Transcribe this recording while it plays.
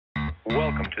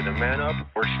Welcome to the Man Up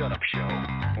or Shut Up Show,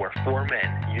 where four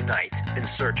men unite in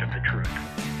search of the truth.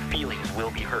 Feelings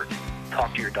will be hurt.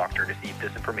 Talk to your doctor to see if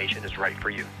this information is right for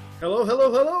you.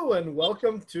 Hello, and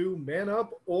welcome to Man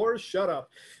Up or Shut Up.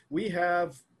 We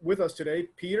have with us today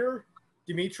Peter,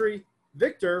 Dimitri,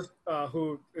 Victor,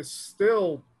 who is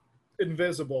still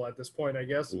invisible at this point, I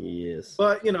guess. Yes.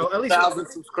 But, you know, at least 1,000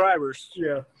 subscribers.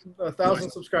 Yeah,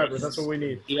 1,000 subscribers. That's what we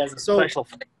need. He has a special.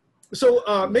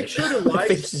 So make sure to like,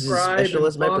 Face is as subscribe, special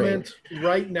as and my comment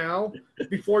right now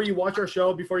before you watch our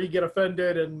show, before you get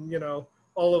offended and, you know,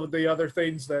 all of the other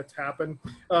things that happen.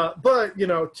 But, you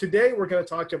know, today we're going to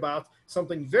talk about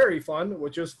something very fun,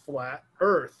 which is flat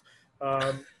Earth.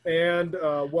 And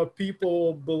what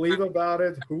people believe about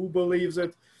it, who believes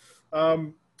it.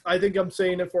 I think I'm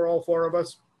saying it for all four of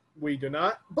us. We do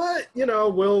not. But, you know,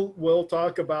 we'll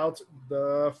talk about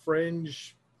the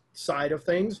fringe side of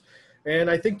things.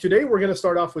 And I think today we're going to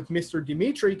start off with Mr.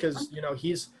 Dimitri because, you know,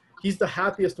 he's the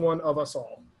happiest one of us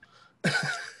all.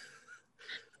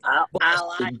 I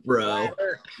like bro. flat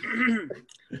Earth.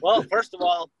 Well, first of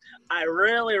all, I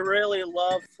really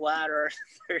love flat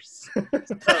earthers. So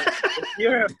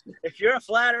if you're a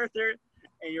flat earther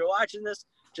and you're watching this,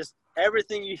 just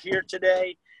everything you hear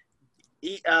today,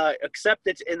 accept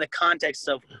it in the context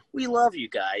of we love you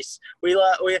guys. We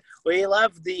love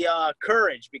the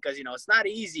courage because, you know, it's not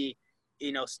easy,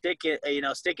 you know,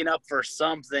 sticking up for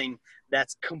something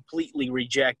that's completely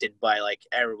rejected by like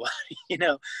everybody, you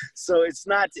know. So it's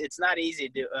not easy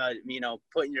to you know,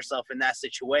 putting yourself in that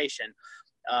situation.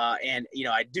 And you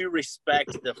know, I do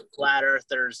respect the flat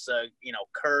earthers, you know,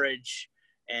 courage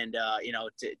and you know,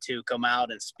 to come out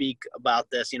and speak about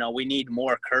this. You know, we need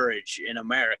more courage in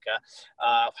America.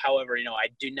 However, you know, I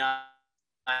do not,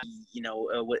 you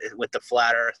know, with the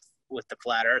flat earth. With the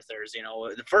flat earthers, you know,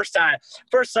 the first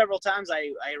several times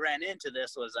I ran into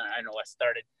this was, I know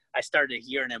I started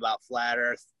hearing about flat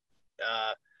earth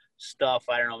stuff,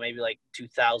 I don't know, maybe like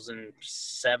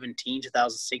 2017,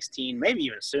 2016, maybe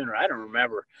even sooner. I don't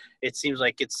remember. It seems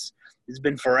like it's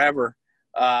been forever.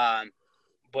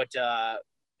 But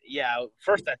yeah,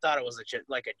 first I thought it was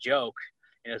like a joke.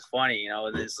 And it's funny, you know,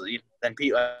 then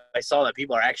I saw that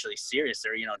people are actually serious.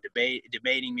 They're, you know,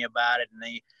 debating me about it, and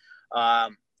they,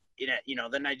 you know,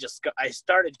 then I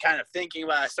started kind of thinking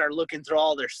about it. I started looking through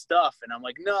all their stuff, and I'm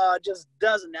like, no, it just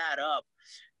doesn't add up.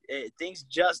 Things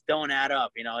just don't add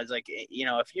up. You know, it's like, you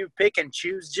know, if you pick and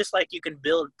choose, just like you can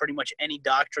build pretty much any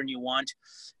doctrine you want,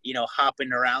 you know,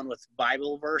 hopping around with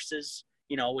Bible verses,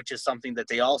 you know, which is something that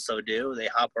they also do. They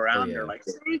hop around. They're like,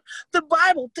 see, the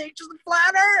Bible teaches the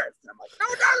flat earth. And I'm like, no,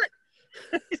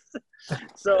 it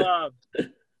doesn't. So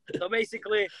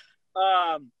basically,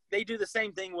 they do the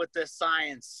same thing with the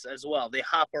science as well. They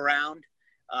hop around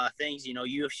things, you know.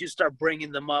 If you start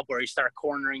bringing them up or you start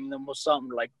cornering them with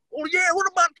something like, oh yeah, what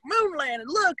about the moon landing?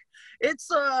 Look, it's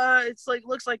like,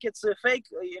 looks like it's a fake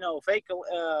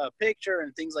picture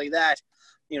and things like that.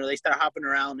 You know, they start hopping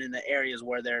around in the areas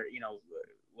where they're, you know,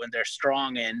 when they're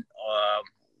strong in,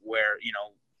 where, you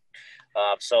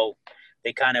know, so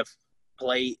they kind of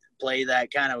play that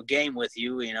kind of game with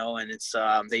you, you know, and it's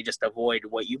they just avoid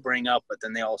what you bring up, but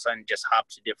then they all of a sudden just hop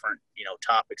to different, you know,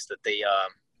 topics that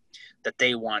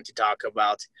they want to talk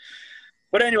about.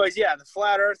 But anyways, yeah, the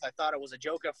flat earth, I thought it was a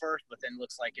joke at first, but then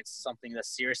looks like it's something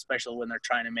that's serious, especially when they're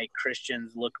trying to make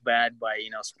Christians look bad by, you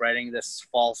know, spreading this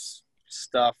false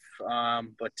stuff.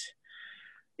 But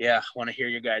yeah, I want to hear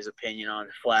your guys' opinion on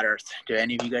flat earth. Do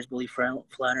any of you guys believe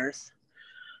flat earth?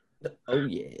 Oh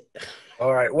yeah.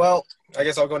 All right. Well, I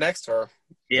guess I'll go next, or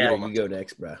Yeah, you go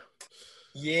next, bro.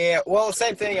 yeah. Well,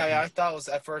 same thing. I thought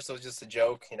at first it was just a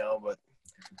joke, you know,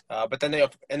 but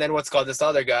then what's called this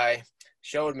other guy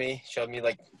showed me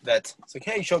like that. It's like,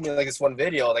 hey, he showed me like this one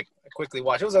video. Like I quickly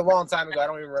watched. It was a long time ago. I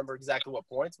don't even remember exactly what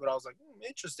points, but I was like,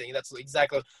 interesting. That's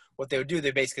exactly what they would do.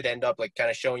 They basically end up like kind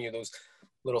of showing you those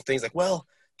little things, like, well,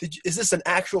 is this an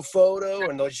actual photo?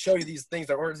 And they'll show you these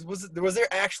things, or was there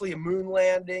actually a moon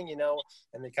landing? You know,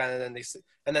 and then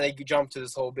they jump to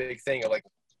this whole big thing of like,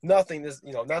 nothing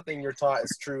you're taught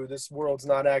is true. This world's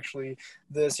not actually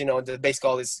this, you know. Basically,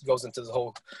 all this goes into the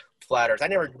whole flat earth. I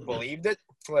never believed it.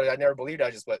 But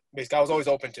basically, I was always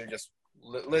open to just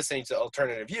listening to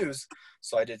alternative views.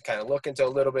 So I did kind of look into a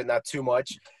little bit, not too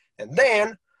much. And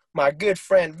then my good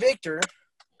friend Victor,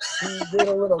 he did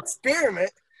a little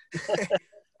experiment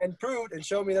and proved and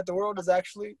showed me that the world is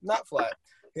actually not flat.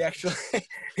 He actually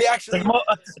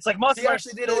it's like most he of our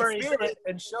actually did an stories. experiment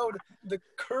and showed the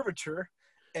curvature,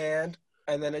 and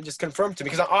then it just confirmed to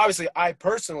me, because obviously I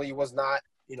personally was not,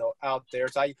 you know, out there.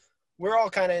 So we're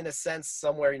all kind of in a sense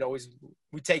somewhere, you know,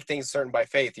 we take things certain by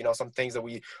faith, you know, some things that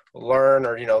we learn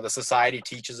or, you know, the society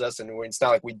teaches us, and it's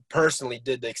not like we personally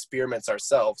did the experiments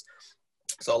ourselves.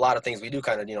 So a lot of things we do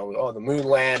kind of, you know, the moon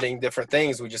landing, different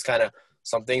things, we just kind of,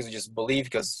 some things we just believe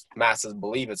because masses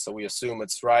believe it, so we assume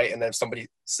it's right. And then if somebody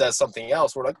says something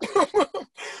else, we're like,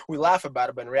 we laugh about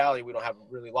it, but in reality, we don't have a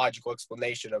really logical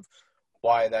explanation of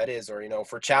why that is. Or, you know,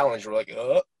 for challenge, we're like,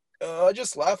 I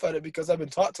just laugh at it because I've been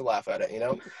taught to laugh at it, you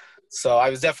know? So I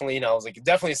was definitely, you know, I was like, it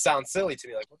definitely sounds silly to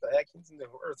me. Like, what the heck? The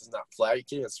Earth is not flat. You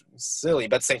can't, it's silly.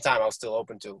 But at the same time, I was still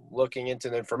open to looking into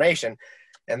the information.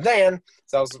 And then,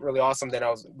 so that was really awesome. Then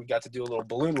we got to do a little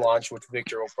balloon launch, which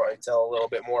Victor will probably tell a little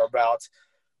bit more about,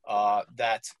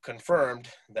 that confirmed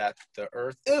that the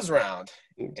Earth is round.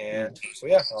 And so,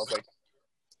 yeah, I was like,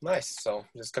 nice. So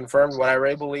just confirmed what I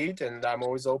already believed, and I'm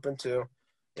always open to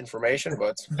information.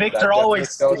 But Victor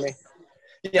always tells me.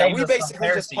 Yeah, we basically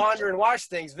just ponder and watch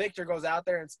things. Victor goes out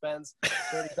there and spends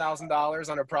 $30,000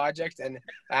 on a project and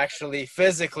actually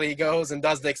physically goes and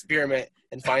does the experiment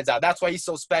and finds out. That's why he's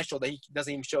so special that he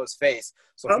doesn't even show his face.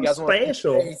 So if I'm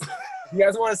special. If you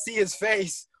guys want to see his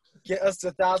face, get us to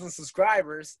 1,000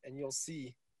 subscribers and you'll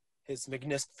see his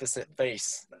magnificent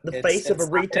face. The face of a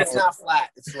retard. It's not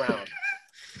flat. It's round.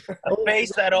 A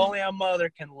face that only a mother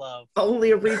can love.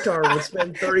 Only a retard would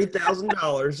spend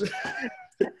 $30,000.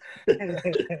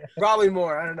 Probably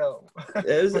more. I don't know.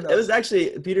 It was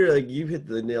actually, Peter, like, you hit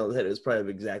the nail on the head. It was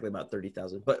probably exactly about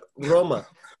 30,000. But Roma,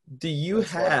 do you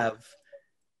have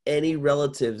any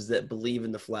relatives that believe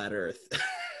in the flat Earth?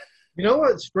 You know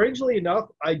what? Strangely enough,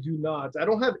 I do not. I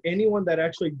don't have anyone that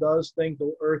actually does think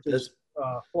the Earth is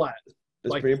flat.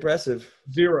 That's like, pretty impressive.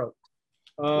 Zero.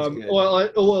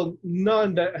 Well,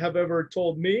 none that have ever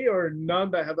told me, or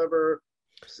none that have ever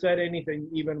said anything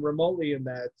even remotely in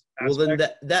that aspect. Well, then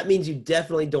that means you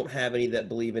definitely don't have any that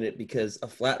believe in it, because a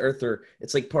flat earther,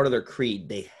 it's like part of their creed.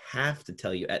 They have to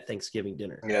tell you at Thanksgiving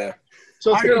dinner. Yeah.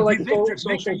 So it's kind of like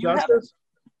social justice.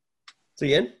 So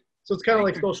again? So it's kind of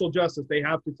like social justice. They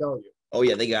have to tell you. Oh,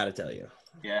 yeah, they got to tell you.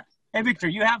 Yeah. Hey, Victor,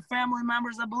 you have family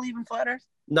members that believe in flat Earth?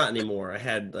 Not anymore. I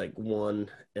had like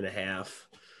 1.5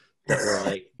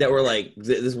 that were like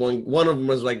this one of them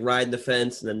was like riding the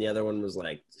fence, and then the other one was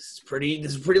like, this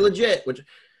is pretty legit. Which,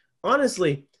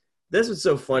 honestly, this was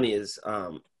so funny is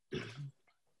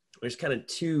there's kind of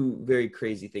two very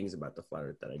crazy things about the flat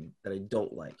Earth that I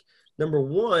don't like. Number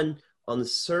one, on the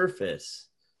surface,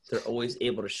 they're always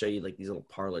able to show you like these little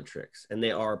parlor tricks, and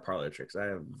they are parlor tricks. I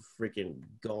have freaking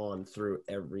gone through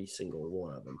every single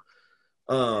one of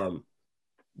them.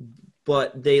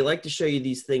 But they like to show you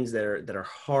these things that are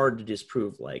hard to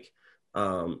disprove. Like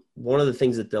one of the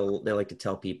things that they like to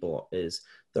tell people is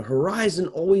the horizon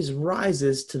always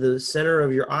rises to the center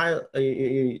of your eye,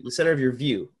 the center of your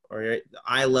view, or the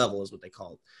eye level is what they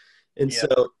call it. And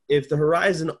so if the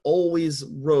horizon always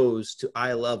rose to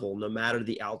eye level, no matter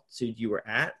the altitude you were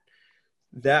at,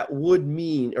 that would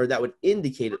mean, or that would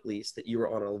indicate at least, that you were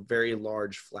on a very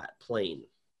large flat plane.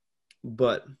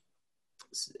 But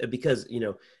because, you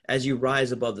know, as you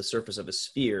rise above the surface of a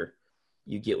sphere,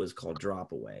 you get what's called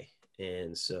drop away.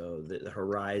 And so the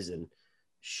horizon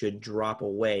should drop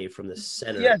away from the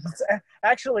center. Yes,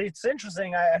 actually, it's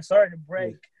interesting. I'm sorry to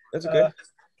break. That's okay.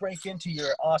 Break into your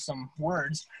awesome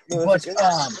words, No, but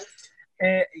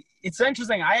it's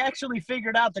interesting. I actually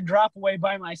figured out the drop away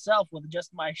by myself with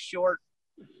just my short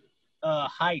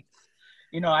height.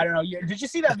 You know, I don't know. Did you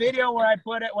see that video where I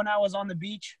put it when I was on the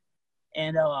beach,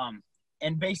 and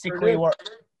basically I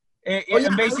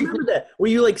remember that.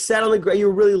 Where you like sat on the ground, you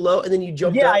were really low, and then you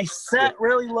jumped. Yeah, up. I sat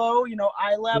really low, you know,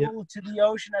 eye level to the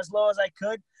ocean, as low as I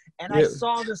could. And I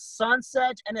saw the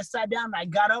sunset, and it sat down, and I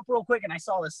got up real quick, and I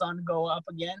saw the sun go up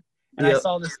again, and I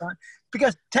saw the sun.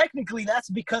 Because technically,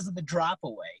 that's because of the drop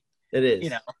away. It is.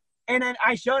 You know, and then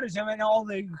I showed it to him, and all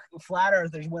the flat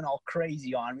earthers went all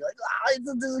crazy on me, like, it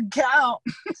doesn't count.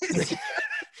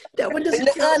 That one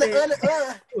doesn't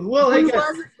count. Well, hey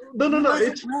guys,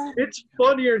 no. It's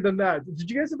funnier than that. Did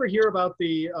you guys ever hear about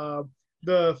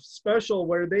the special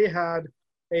where they had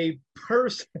a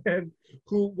person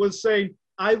who was saying,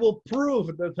 I will prove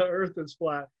that the Earth is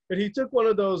flat. And he took one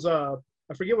of those, I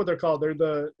forget what they're called. They're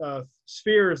the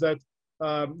spheres that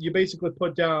you basically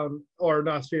put down, or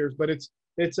not spheres, but it's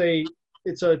a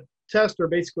tester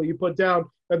basically you put down.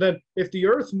 And then if the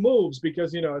Earth moves,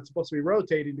 because, you know, it's supposed to be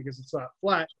rotating because it's not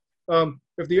flat.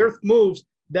 If the Earth moves,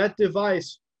 that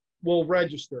device will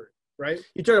register, right?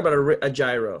 You're talking about a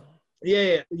gyro.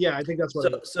 Yeah, I think that's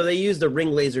what it is. So they use the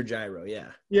ring laser gyro,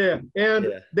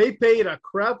 and they paid a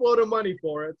crap load of money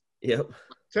for it. Yep.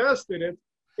 Tested it.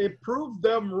 It proved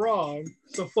them wrong.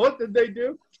 So what did they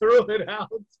do? Threw it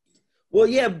out. Well,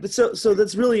 yeah, but so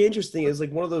that's really interesting. It's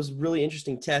like one of those really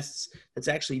interesting tests that's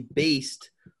actually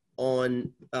based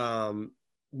on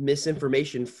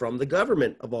misinformation from the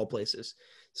government of all places.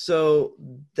 So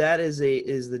that is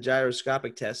the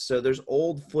gyroscopic test. So there's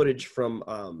old footage from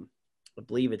I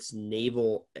believe it's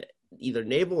either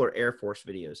naval or Air Force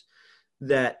videos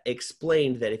that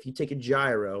explained that if you take a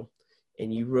gyro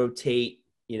and you rotate,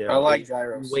 I like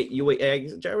gyros. You wait.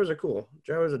 Gyros are cool.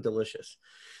 Gyros are delicious.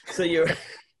 So you.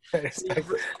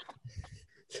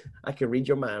 I can read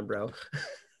your mind, bro.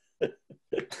 Oh,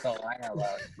 I know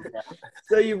that. Yeah.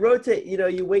 So you rotate,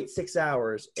 you wait 6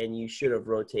 hours and you should have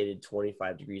rotated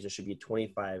 25 degrees. There should be a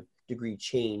 25-degree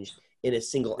change in a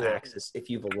single axis if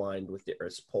you've aligned with the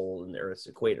Earth's pole and the Earth's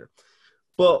equator.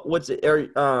 But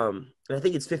I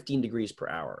think it's 15 degrees per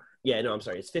hour. Yeah, no, I'm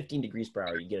sorry. It's 15 degrees per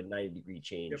hour. You get a 90-degree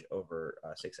change over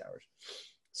 6 hours.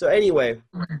 So anyway,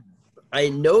 I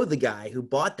know the guy who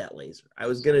bought that laser. I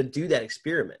was going to do that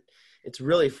experiment. It's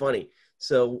really funny.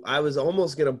 So I was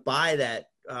almost going to buy that.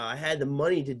 I had the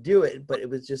money to do it, but it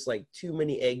was just like too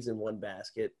many eggs in one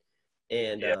basket.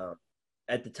 And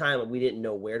at the time, we didn't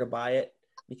know where to buy it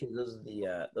because those are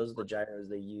the gyros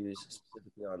they use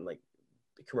specifically on like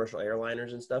the commercial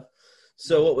airliners and stuff.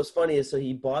 So what was funny is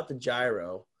he bought the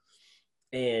gyro,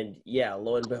 and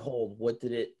lo and behold, what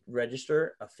did it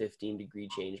register? A 15-degree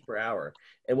change per hour.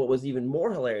 And what was even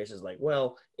more hilarious is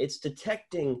it's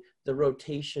detecting the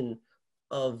rotation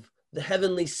of the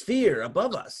heavenly sphere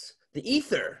above us, the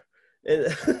ether. And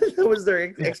that was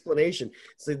their explanation.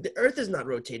 So the Earth is not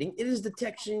rotating; it is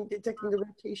detecting the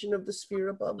rotation of the sphere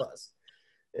above us.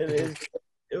 And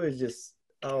it was just,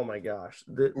 oh my gosh,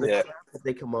 the crap that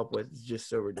they come up with is just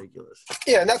so ridiculous.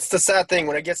 Yeah, and that's the sad thing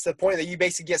when it gets to the point that you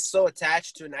basically get so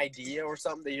attached to an idea or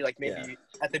something that you're like maybe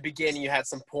at the beginning you had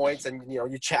some points and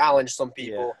you challenge some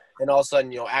people, and all of a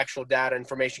sudden actual data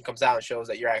information comes out and shows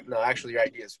that actually your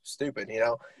idea is stupid, and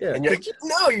you're like,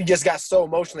 you just got so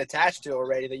emotionally attached to it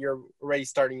already that you're already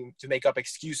starting to make up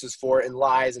excuses for it and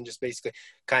lies and just basically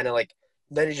kind of like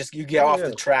then you get off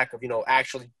the track of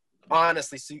actually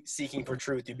honestly seeking for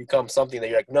truth. You become something that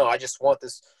you're like, no, I just want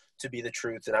this to be the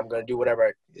truth, and I'm going to do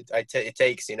whatever it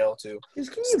takes, to. Can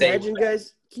you imagine,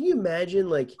 guys? Can you imagine,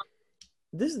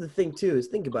 this is the thing too, is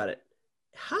think about it.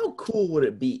 How cool would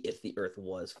it be if the Earth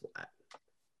was flat?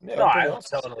 Yeah,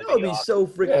 that would be so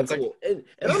freaking cool. And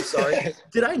I'm sorry,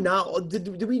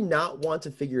 did we not want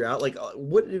to figure out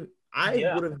would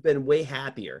have been way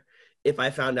happier if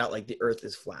I found out the Earth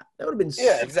is flat. That would have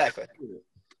been exactly cool.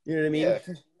 You know what I mean? Yeah.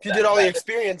 If you did all the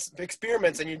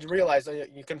experiments and you realized,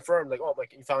 you confirmed,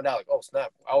 you found out, oh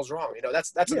snap, I was wrong.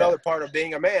 That's another part of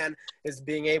being a man, is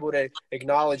being able to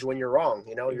acknowledge when you're wrong.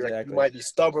 You're you might be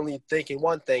stubbornly thinking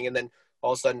one thing, and then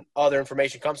all of a sudden other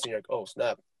information comes to you, oh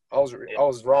snap, I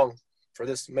was wrong for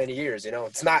this many years. It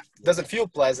doesn't feel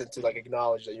pleasant to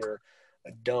acknowledge that you're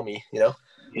a dummy. Yeah.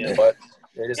 But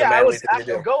it is a manly thing to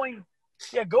do.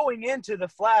 Going into the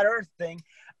flat Earth thing,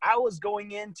 I was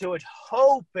going into it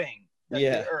hoping that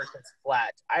the Earth is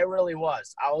flat. I really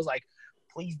was. I was like,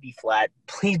 please be flat.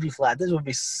 Please be flat. This would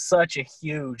be such a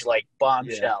huge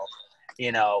bombshell.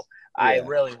 I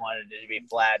really wanted it to be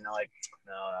flat, and I'm like,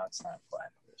 no, it's not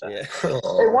flat. Yeah.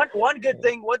 Hey, one good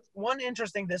thing. One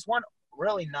interesting. This one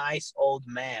really nice old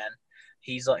man.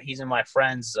 He's in my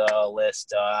friends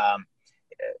list on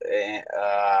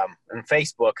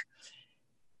Facebook.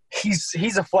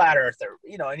 He's a flat earther,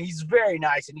 and he's very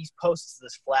nice, and he posts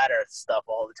this flat earth stuff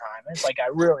all the time. And it's like I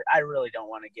really don't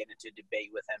want to get into debate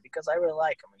with him because I really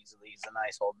like him. He's a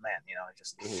nice old man,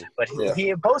 But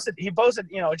he posted,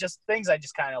 just things I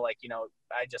just kind of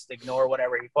I just ignore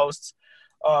whatever he posts.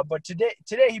 But today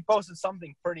he posted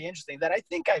something pretty interesting that I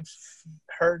think I've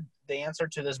heard the answer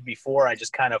to this before. I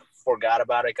just kind of forgot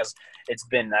about it because it's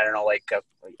been, I don't know, a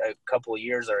couple of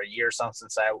years or a year or something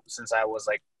since I was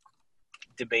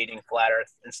debating flat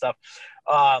earth and stuff.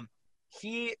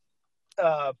 He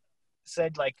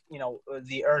said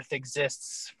the earth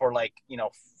exists for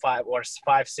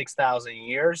 6,000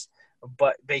 years,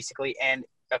 but basically, and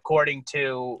according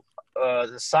to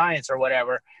the science or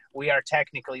whatever, we are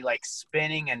technically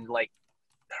spinning and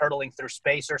hurtling through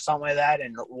space or something like that.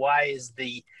 And why is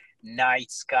the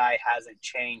night sky hasn't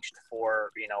changed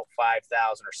for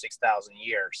 5,000 or 6,000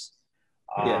 years?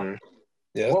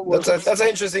 Yeah, that's an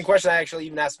interesting question. I actually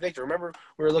even asked Victor. Remember,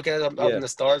 we were looking at up in the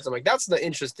stars. I'm like, that's the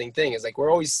interesting thing. Is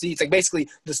we're always see. It's basically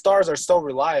the stars are so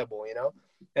reliable,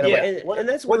 And and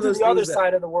that's what does the other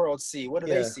side of the world see? What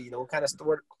do they see? What kind of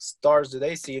stars do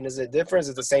they see? And is it different? Is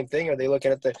it the same thing? Are they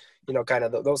looking at the kind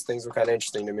of those things were kind of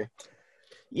interesting to me.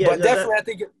 Yeah, but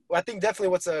definitely, I think definitely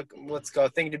what's a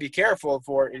thing to be careful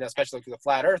for, especially the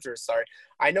flat earthers. Sorry,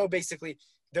 I know basically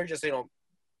they're just,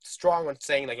 strong on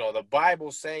saying like, the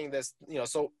Bible's saying this,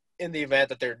 so in the event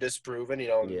that they're disproven,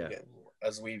 Yeah.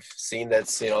 as we've seen,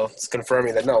 that's, it's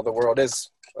confirming that no, the world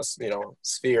is a,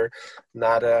 sphere,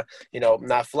 not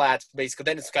not flat, basically.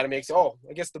 Then it's kind of makes,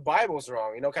 I guess the Bible's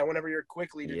wrong, kind of whenever you're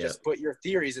quickly to just put your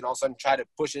theories and all of a sudden try to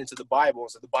push it into the Bible,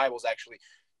 so the Bible's actually,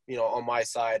 on my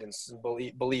side and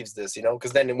believes this,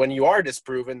 because then when you are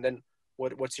disproven, then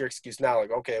what's your excuse now?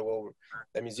 Like, okay, well,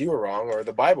 that means you were wrong or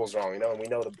the Bible's wrong, and we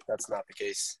know that that's not the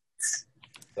case.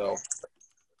 So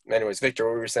anyways, Victor,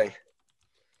 what were you saying?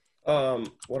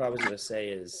 What I was going to say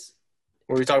is,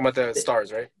 we were talking about the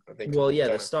stars, right? I think. Well, yeah,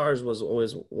 the stars was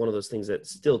always one of those things that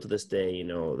still to this day,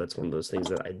 that's one of those things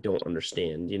that I don't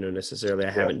understand, necessarily.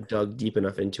 I haven't dug deep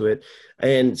enough into it.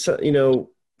 And so,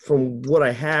 from what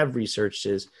I have researched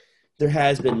is there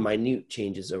has been minute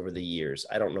changes over the years.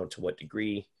 I don't know to what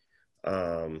degree,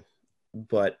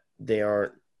 but they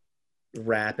aren't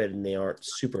rapid and they aren't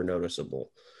super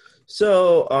noticeable.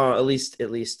 So at least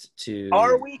to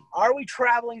are we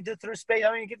traveling through space?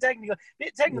 I mean,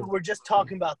 technically we're just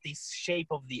talking about the shape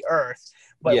of the Earth,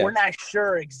 but we're not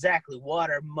sure exactly what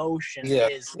our motion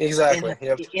is exactly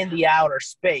in the outer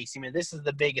space. I mean, this is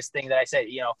the biggest thing that I said.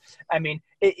 I mean,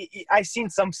 I've seen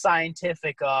some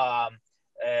scientific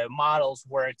models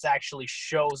where it actually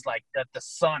shows like that the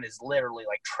sun is literally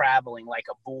like traveling like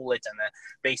a bullet, and that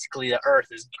basically the Earth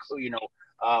is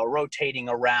rotating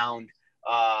around.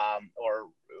 Or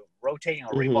rotating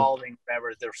or revolving,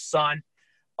 whatever, their sun.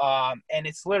 And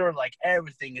it's literally like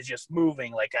everything is just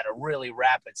moving like at a really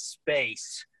rapid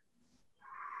space.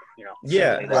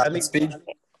 Rapid speed.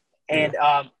 And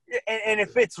and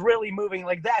if it's really moving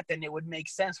like that, then it would make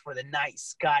sense for the night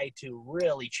sky to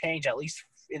really change, at least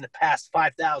in the past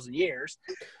 5,000 years.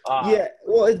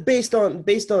 Well, it's based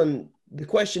on the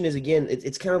question is, again,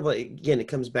 it's kind of like, again, it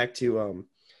comes back to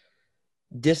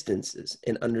distances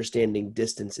and understanding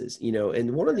distances,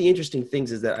 and one of the interesting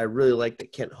things is that I really like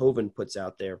that Kent Hovind puts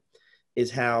out there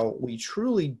is how we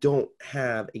truly don't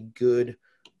have a good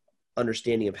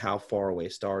understanding of how far away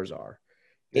stars are.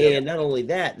 And not only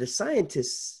that, the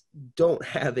scientists don't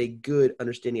have a good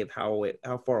understanding of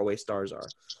how far away stars are,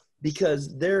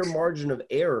 because their margin of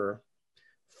error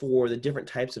for the different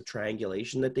types of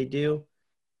triangulation that they do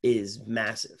is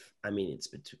massive. I mean, it's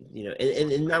between,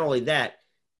 and not only that,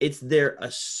 it's their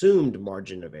assumed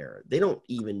margin of error. They don't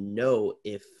even know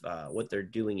if what they're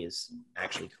doing is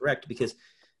actually correct, because,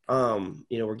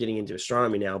 we're getting into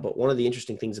astronomy now, but one of the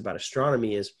interesting things about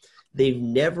astronomy is they've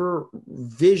never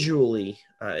visually,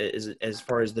 as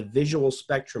far as the visual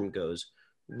spectrum goes,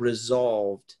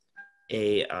 resolved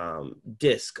a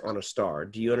disk on a star.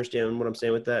 Do you understand what I'm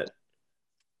saying with that?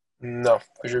 No.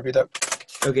 Could you repeat that?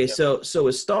 Okay, so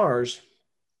with stars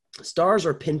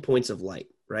are pinpoints of light,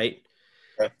 right?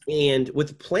 And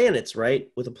with planets, right?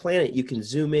 With a planet, you can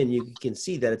zoom in, you can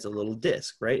see that it's a little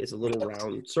disk, right? It's a little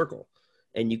round circle,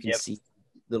 and you can see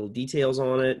little details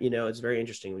on it. It's very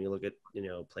interesting when you look at,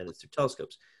 planets through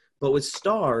telescopes. But with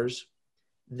stars,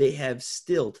 they have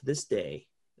still to this day,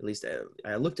 at least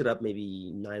I looked it up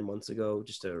maybe 9 months ago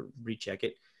just to recheck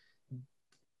it.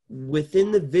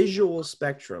 Within the visual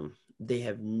spectrum, they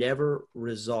have never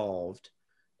resolved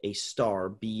a star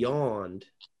beyond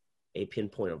a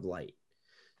pinpoint of light.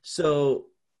 So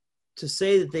to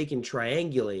say that they can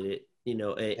triangulate it,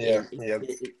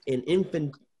 an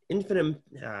infinite,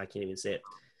 I can't even say it,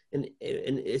 and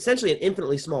essentially an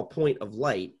infinitely small point of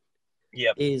light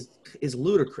is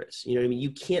ludicrous. You know what I mean? You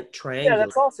can't triangulate. Yeah,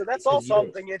 that's also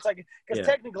something. It's like, because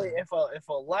technically if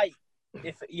a light,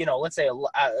 let's say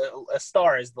a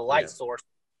star is the light source,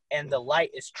 and the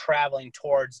light is traveling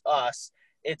towards us,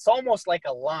 it's almost like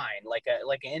a line, like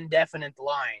an indefinite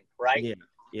line, right?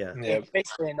 Yeah.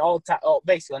 Basically in all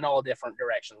different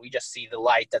directions. We just see the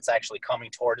light that's actually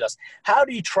coming towards us. How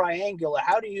do you triangular?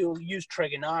 How do you use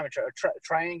trigonometry or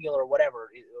triangular or whatever?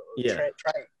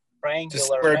 Triangular. Just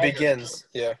where it begins.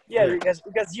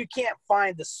 Because you can't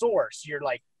find the source. You're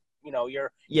like,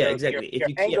 exactly. If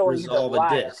you can't resolve a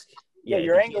disk.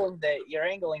 You're angling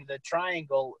the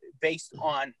triangle based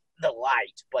on the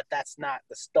light, but that's not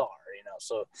the star,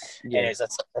 So, anyways,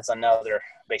 that's another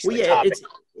basically topic.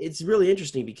 It's really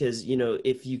interesting because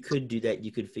if you could do that,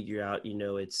 you could figure out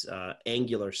its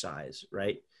angular size,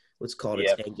 right? Let's call it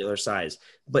its angular size.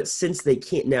 But since they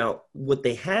can't now, what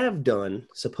they have done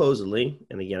supposedly,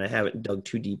 and again, I haven't dug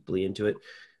too deeply into it,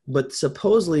 but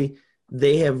supposedly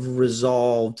they have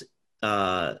resolved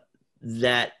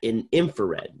that in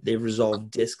infrared. They've resolved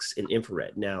disks in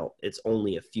infrared. Now it's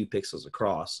only a few pixels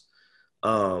across.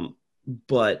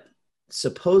 But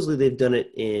supposedly they've done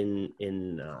it in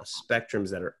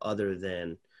spectrums that are other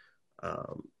than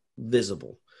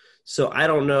visible. So I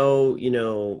don't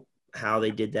know, how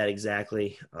they did that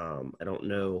exactly. I don't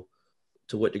know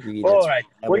to what degree. All That's right,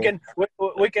 reliable.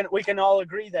 we can all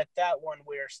agree that one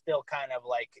we're still kind of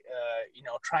like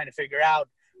trying to figure out.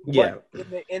 Yeah.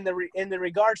 But in the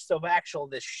regards of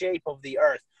the shape of the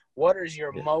Earth, what is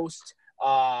your most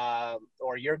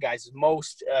or your guys'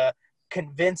 most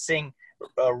convincing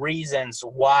reasons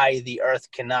why the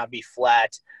Earth cannot be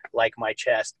flat like my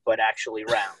chest, but actually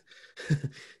round?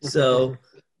 So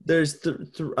there's,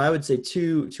 I would say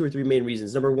two or three main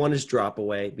reasons. Number one is drop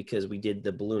away, because we did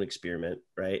the balloon experiment,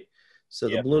 right? So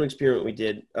the balloon experiment we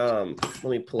did, let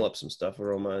me pull up some stuff,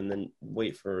 Aroma, and then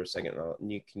wait for a second,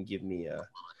 and you can give me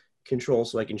control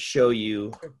so I can show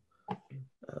you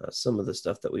some of the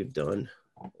stuff that we've done.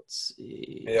 Let's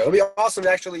see. Yeah, it'll be awesome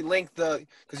to actually link because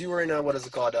you were in what is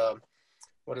it called?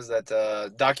 What is that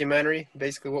documentary?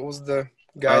 Basically, what was the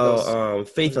guy?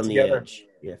 Faith on the Edge.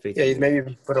 Yeah, Faith. Yeah,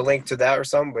 maybe put a link to that or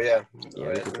something. But yeah,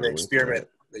 the experiment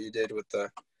that you did with the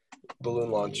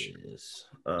balloon launch. Yes.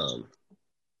 All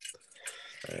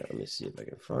right, let me see if I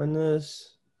can find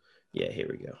this. Yeah, here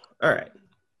we go. All right.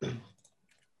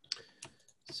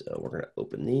 So we're gonna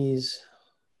open these.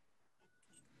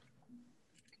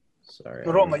 Sorry.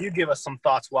 Roma, you give us some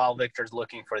thoughts while Victor's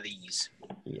looking for these.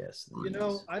 Yes.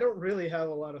 I don't really have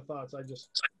a lot of thoughts. I just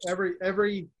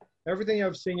everything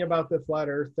I've seen about the flat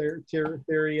Earth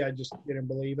theory, I just didn't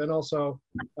believe. And also,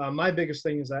 my biggest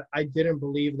thing is that I didn't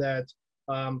believe that,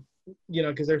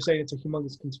 because they're saying it's a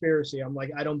humongous conspiracy. I'm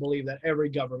like, I don't believe that every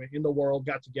government in the world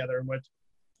got together and went,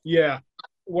 yeah,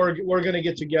 we're going to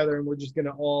get together and we're just going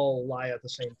to all lie at the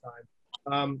same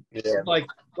time. Like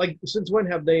since when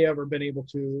have they ever been able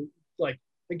to,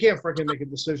 they can't freaking make a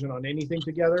decision on anything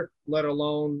together, let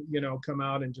alone, come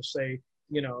out and just say,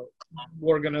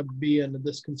 we're going to be in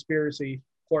this conspiracy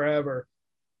forever.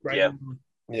 Right.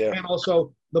 Yeah. And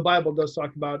also the Bible does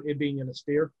talk about it being in a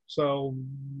sphere. So.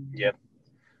 Yeah.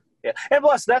 Yeah. And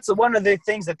plus that's one of the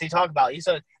things that they talk about.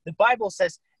 So the Bible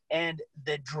says, and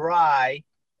the dry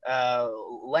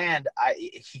land,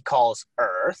 he calls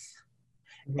earth.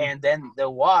 Mm-hmm. And then the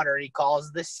water he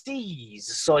calls the seas.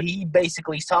 So he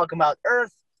basically is talking about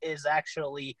earth is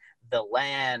actually the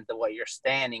land, what you're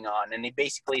standing on. And he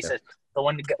basically says, so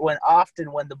when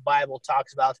the Bible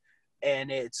talks about,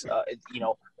 and it's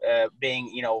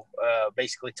being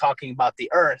basically talking about the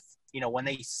earth,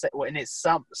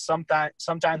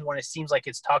 sometimes when it seems like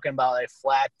it's talking about a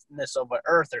flatness of an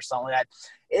earth or something like that,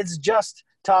 it's just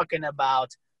talking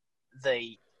about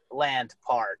the land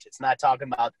part. It's not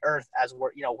talking about earth as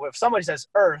we're, if somebody says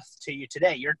earth to you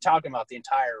today, you're talking about the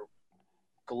entire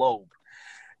globe.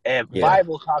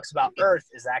 Bible talks about earth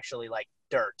is actually like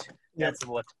dirt. That's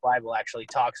what the Bible actually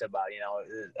talks about,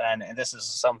 and this is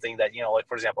something that, like,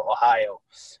 for example, Ohio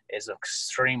is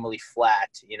extremely flat,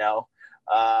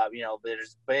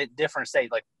 there's different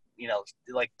states,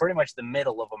 like pretty much the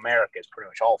middle of America is pretty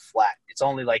much all flat. It's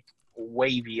only like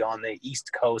wavy on the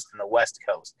East Coast and the West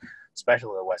Coast,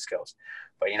 especially the West Coast.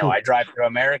 But, I drive through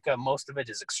America. Most of it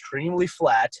is extremely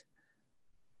flat.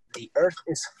 The earth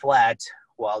is flat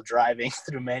while driving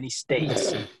through many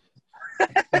states.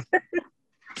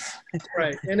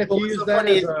 Right. And if you use that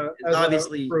as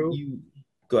obviously proof,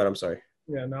 go ahead, I'm sorry.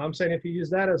 Yeah, no, I'm saying if you use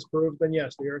that as proof, then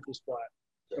yes, the earth is flat.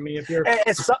 I mean, if you're...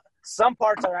 And some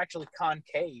parts are actually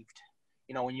concaved.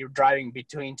 When you're driving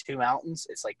between two mountains,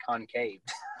 it's like concaved.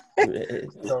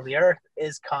 So the earth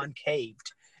is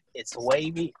concaved. It's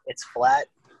wavy. It's flat.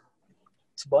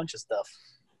 It's a bunch of stuff.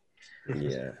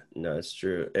 Yeah, no, it's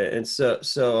true. And so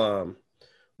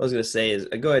what I was going to say is,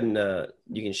 go ahead and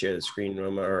you can share the screen,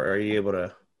 Roma, or are you able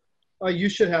to? You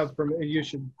should have you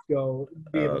should go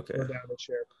be able to go down and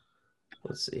share.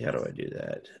 Let's see. How do I do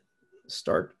that?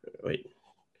 Start.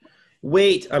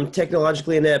 Wait. I'm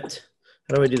technologically inept.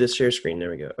 How do I do this share screen? There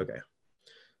we go. Okay.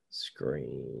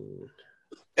 Screen.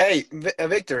 Hey,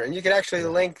 Victor, and you can actually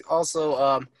link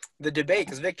also the debate,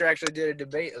 because Victor actually did a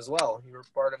debate as well. You were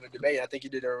part of a debate. I think you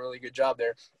did a really good job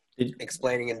there,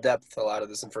 explaining in depth a lot of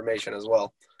this information as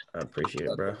well. I appreciate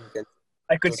it, bro.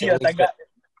 I could see that.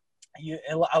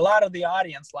 A lot of the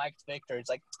audience liked Victor. It's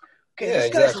like, okay, this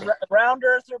guy's a round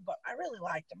earther, but I really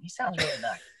liked him. He sounds really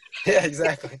nice. Yeah,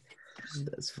 exactly.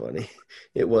 That's funny.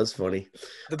 It was funny.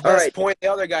 The best point the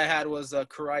other guy had was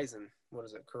Curvizon. What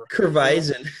is it?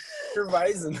 Curvizon.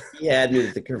 Curvizon. Yeah, I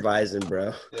knew the Curvizon,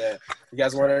 bro. Yeah. You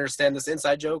guys want to understand this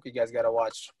inside joke? You guys got to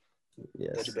watch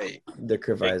the debate. The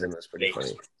Curvizon was pretty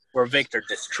funny. where Victor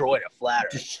destroyed a flat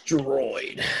earth.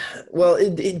 Destroyed. Well,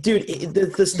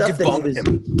 the stuff that he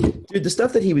was, the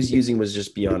stuff that he was using was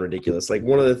just beyond ridiculous. Like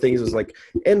one of the things was like,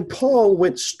 and Paul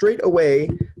went straight away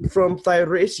from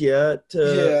Thyresia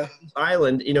to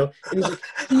Island, and he's like,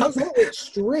 he went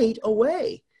straight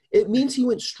away. It means he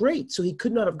went straight, so he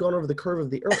could not have gone over the curve of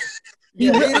the earth.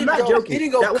 I'm not joking. He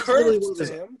didn't go that was literally one of to his,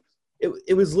 him.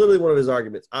 it was literally one of his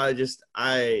arguments.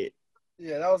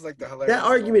 Yeah, that was like the hilarious. That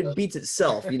argument beats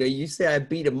itself. You say I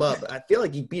beat him up. I feel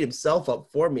like he beat himself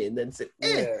up for me, and then said,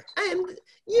 I am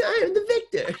the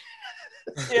victor.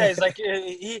 Yeah, it's like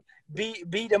he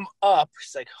beat him up.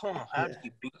 He's like, how do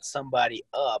you beat somebody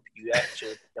up? You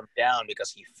actually beat him down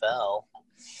because he fell.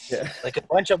 Yeah, like a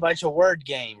bunch of word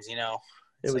games.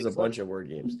 It was a bunch of word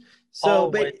games. So,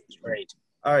 great.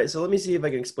 All right, so let me see if I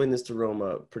can explain this to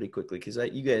Roma pretty quickly because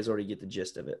you guys already get the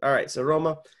gist of it. All right, so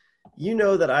Roma, you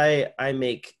know that I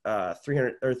make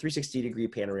 300 or 360-degree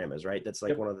panoramas, right? That's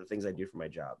like one of the things I do for my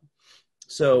job.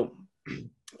 So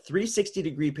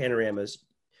 360-degree panoramas,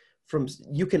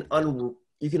 you can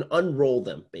unroll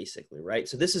them basically, right?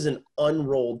 So this is an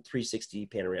unrolled 360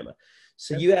 panorama.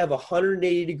 So you have a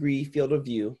 180-degree field of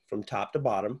view from top to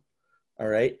bottom, all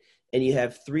right? And you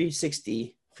have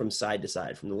 360 from side to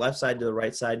side, from the left side to the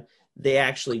right side. They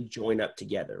actually join up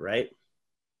together, right?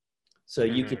 So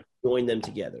you can join them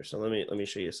together. So let me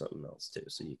show you something else too,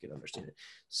 so you can understand it.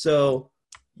 So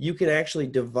you can actually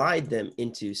divide them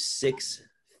into 6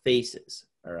 faces.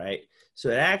 All right. So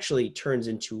it actually turns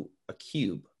into a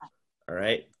cube. All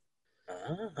right.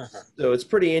 So it's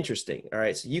pretty interesting. All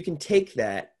right. So you can take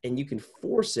that and you can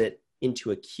force it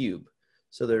into a cube.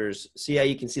 So see how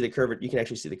you can see the curvature. You can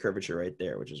actually see the curvature right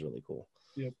there, which is really cool.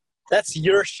 Yep. That's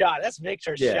your shot. That's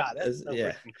Victor's shot.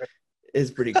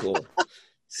 It's pretty cool.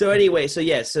 So anyway, so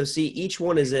see, each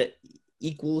one is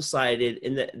equal sided,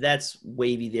 and that's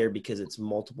wavy there because it's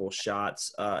multiple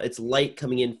shots. It's light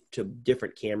coming into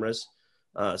different cameras.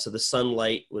 So the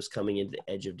sunlight was coming into the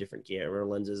edge of different camera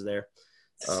lenses there.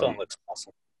 The sun looks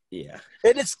awesome. Yeah.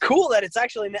 And it's cool that it's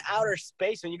actually in the outer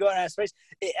space. When you go out of space,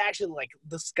 it actually, like,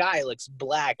 the sky looks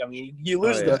black. I mean, you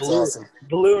lose the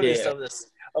blueness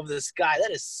of the sky.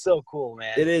 That is so cool,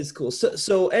 man. It is cool.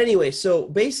 So anyway, so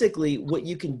basically what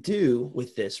you can do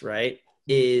with this, right,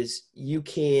 is you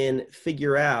can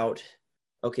figure out,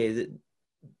 okay,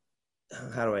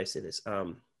 how do I say this?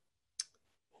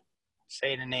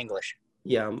 Say it in English.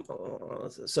 Yeah.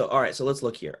 So, all right. So let's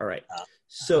look here. All right.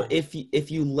 So if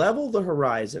you level the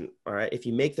horizon, all right, if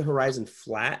you make the horizon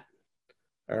flat,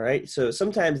 all right. So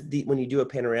sometimes when you do a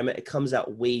panorama, it comes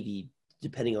out wavy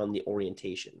depending on the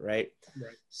orientation, right?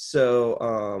 Right.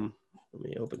 So let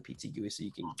me open PT GUI so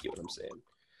you can get what I'm saying.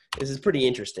 This is pretty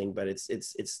interesting, but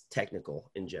it's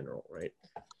technical in general, right?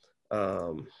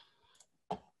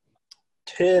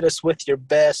 Hit us with your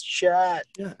best shot.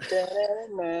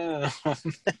 Yeah.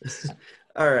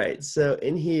 All right. So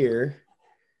in here,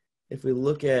 if we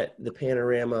look at the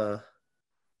panorama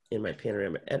in my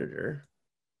panorama editor,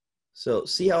 so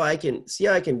see how I can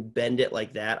bend it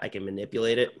like that. I can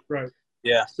manipulate it. Right.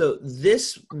 Yeah. So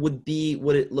this would be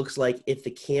what it looks like if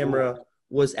the camera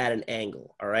was at an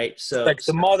angle. All right. So like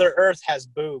the Mother Earth has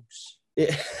boobs.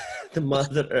 Yeah, the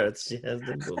Mother Earth, she has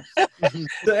the boobs.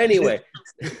 So anyway,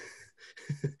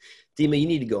 Dima, you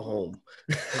need to go home.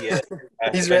 Yeah.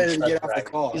 He's ready to get off the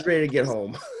call. He's ready to get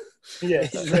home. Yeah.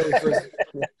 He's ready for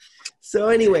So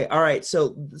anyway, all right.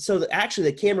 So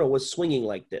actually the camera was swinging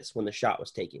like this when the shot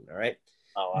was taken. All right.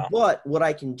 Oh, wow. But what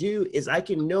I can do is I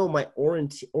can know my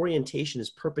orientation is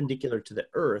perpendicular to the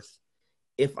Earth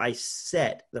if I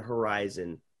set the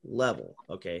horizon level.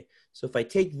 Okay. So if I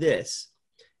take this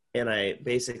and I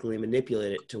basically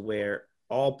manipulate it to where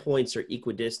all points are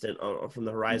equidistant from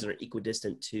the horizon are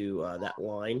equidistant to that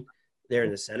line there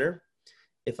in the center.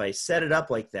 If I set it up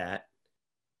like that,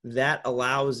 that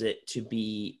allows it to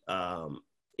be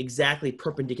exactly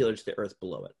perpendicular to the Earth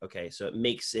below it. Okay, so it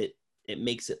makes it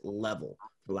level,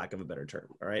 for lack of a better term.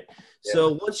 All right. Yeah.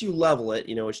 So once you level it,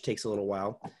 which takes a little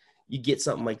while, you get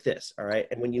something like this. All right,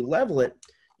 and when you level it,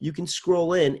 you can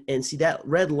scroll in and see that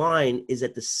red line is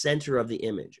at the center of the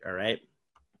image. All right.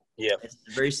 Yeah. It's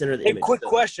the very center of the image. Quick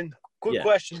question.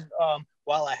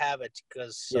 While I have it,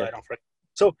 because I don't forget.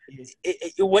 So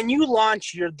when you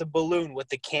launch the balloon with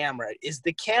the camera, is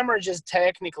the camera just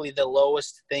technically the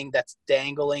lowest thing that's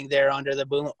dangling there under the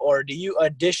balloon? Or do you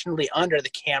additionally under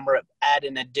the camera add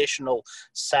an additional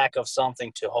sack of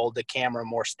something to hold the camera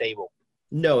more stable?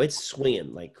 No, it's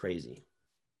swinging like crazy.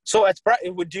 So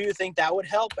do you think that would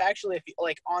help actually if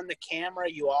on the camera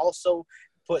you also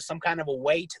put some kind of a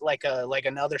weight like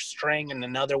another string and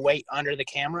another weight under the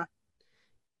camera?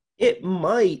 It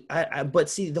might, but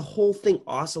see, the whole thing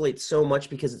oscillates so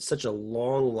much because it's such a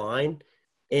long line,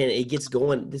 and it gets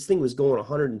going. This thing was going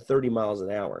 130 miles an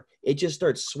hour. It just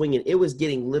starts swinging. It was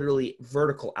getting literally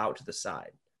vertical out to the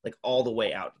side, like all the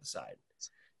way out to the side.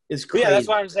 It's crazy. Yeah, that's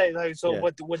what I'm saying. Like, so Yeah.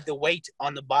 with the weight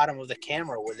on the bottom of the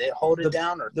camera, would it hold it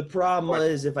down? Or The problem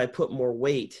is if I put more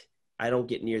weight, I don't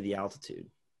get near the altitude.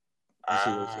 You see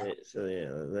what I'm saying? So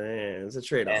yeah, it's a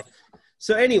trade-off.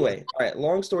 So anyway, all right,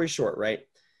 long story short, right?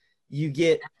 You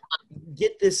get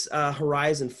this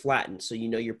horizon flattened so you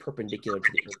know you're perpendicular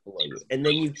to the earth below you. And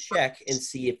then you check and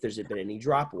see if there's been any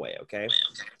drop away, okay?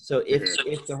 So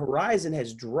if the horizon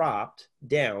has dropped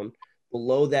down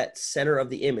below that center of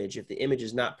the image, if the image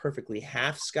is not perfectly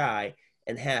half sky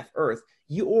and half earth,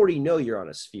 you already know you're on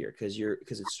a sphere because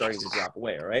it's starting to drop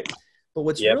away, all right? But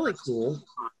what's really cool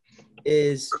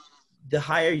is the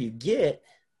higher you get,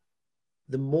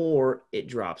 the more it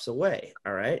drops away,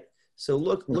 all right? So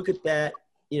look at that.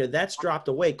 You know, that's dropped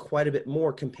away quite a bit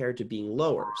more compared to being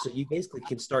lower. So you basically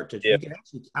can you can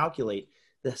actually calculate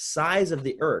the size of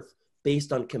the Earth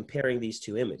based on comparing these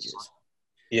two images.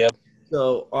 Yep.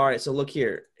 So, all right, so look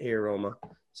here, Roma.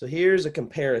 So here's a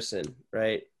comparison,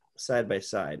 right, side by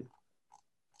side.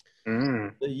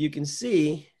 So you can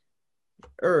see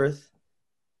Earth.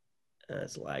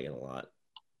 It's lagging a lot.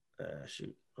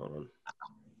 Shoot, hold on.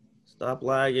 Stop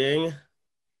lagging.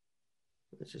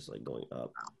 It's just like going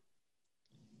up.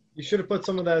 You should have put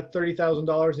some of that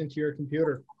 $30,000 into your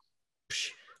computer.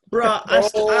 Bruh,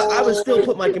 I would still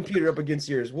put my computer up against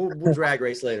yours. We'll drag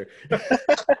race later.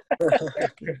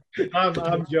 I'm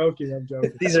joking. I'm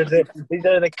joking. These are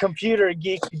the computer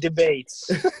geek debates.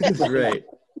 Right.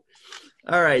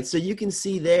 All right. So you can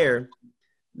see there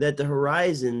that the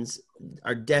horizons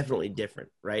are definitely different,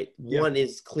 right? Yep. One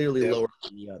is clearly lower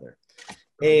than the other.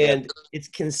 And it's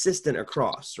consistent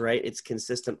across, right? It's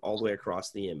consistent all the way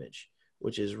across the image,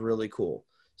 which is really cool.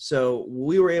 So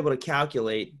we were able to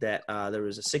calculate that there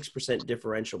was a 6%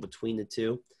 differential between the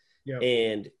two. Yep.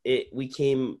 And we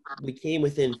came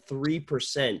within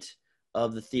 3%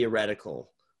 of the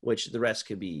theoretical, which the rest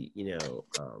could be,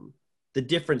 the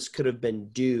difference could have been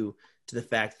due to the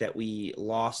fact that we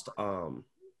lost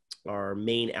our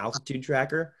main altitude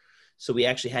tracker. So we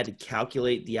actually had to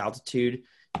calculate the altitude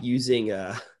using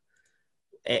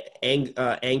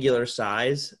angular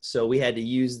size. So we had to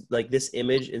use like this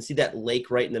image and see that lake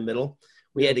right in the middle.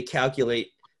 We had to calculate,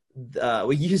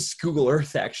 we used Google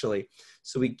Earth actually.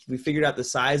 So we figured out the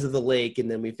size of the lake, and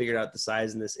then we figured out the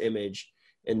size in this image.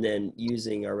 And then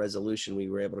using our resolution, we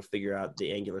were able to figure out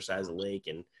the angular size of the lake.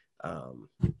 And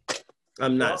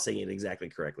I'm not saying it exactly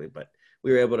correctly, but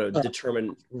we were able to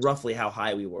determine roughly how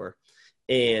high we were.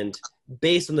 And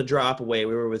based on the drop away,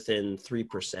 we were within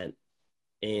 3%.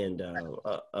 And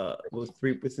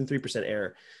within 3%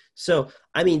 error. So,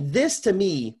 I mean, this to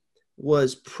me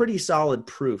was pretty solid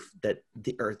proof that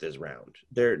the Earth is round.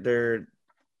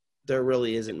 There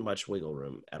really isn't much wiggle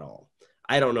room at all.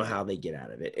 I don't know how they get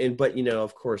out of it. But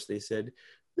of course, they said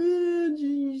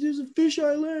there's a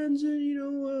fisheye lens,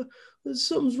 and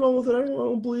something's wrong with it. I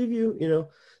don't believe you.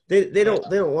 They don't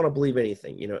want to believe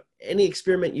anything. Any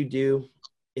experiment you do,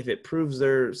 if it proves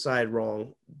their side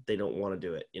wrong, they don't want to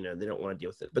do it. They don't want to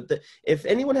deal with it. But if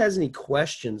anyone has any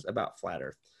questions about Flat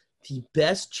Earth, the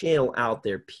best channel out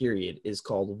there, period, is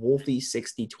called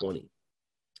Wolfie6020.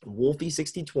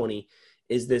 Wolfie6020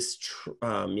 is this,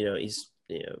 he's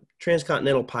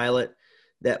transcontinental pilot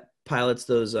that pilots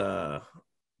those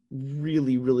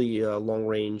really, really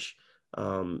long-range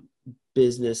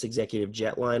business executive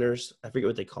jetliners. I forget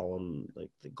what they call them, like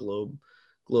the Globe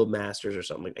Masters or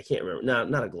something. I can't remember. No,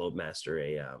 not a Globe Master.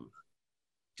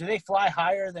 Do they fly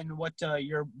higher than what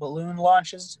your balloon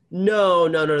launches? No.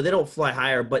 They don't fly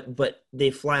higher, but they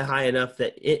fly high enough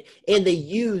that and they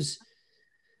use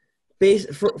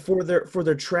for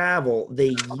their travel.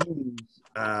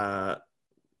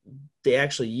 They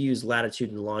actually use latitude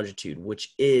and longitude,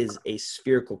 which is a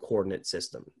spherical coordinate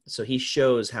system. So he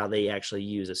shows how they actually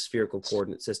use a spherical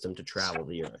coordinate system to travel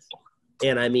the Earth.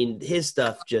 And I mean, his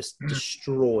stuff just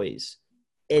destroys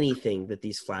anything that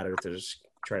these flat earthers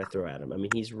try to throw at him. I mean,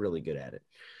 he's really good at it.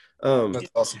 That's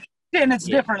awesome. And it's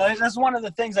different. That's one of the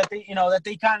things that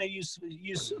they kind of use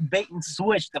bait and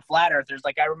switch the flat earthers.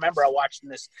 Like I remember I watched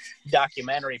this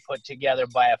documentary put together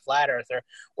by a flat earther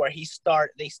where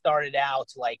they started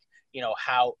out like,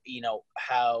 how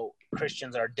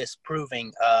Christians are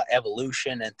disproving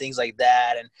evolution and things like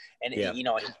that, and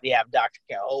they have Dr.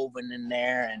 Calhoun in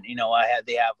there, and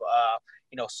they have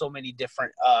so many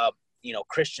different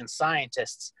Christian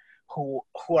scientists who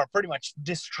are pretty much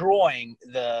destroying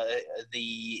the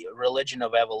religion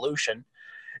of evolution,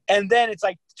 and then it's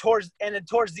like towards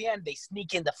the end they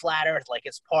sneak into flat Earth like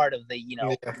it's part of the Yeah.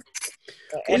 and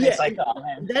Well, it's yeah, like, oh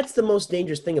man, that's the most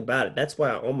dangerous thing about it. That's why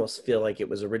I almost feel like it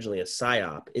was originally a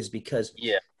psyop, is because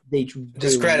yeah. they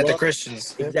Discredit the love-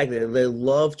 Christians. Exactly. They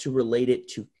love to relate it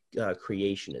to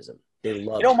creationism. They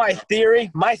love.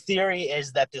 My theory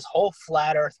is that this whole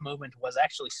flat Earth movement was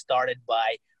actually started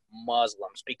by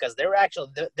Muslims, because they're actually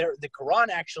the Quran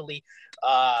actually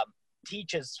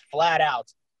teaches flat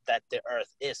out that the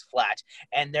Earth is flat,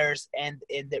 and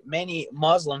many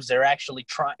Muslims, they're actually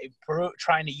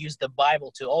trying to use the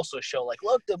Bible to also show, like,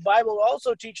 look, the Bible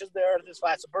also teaches the Earth is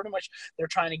flat. So pretty much they're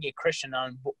trying to get Christians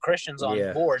on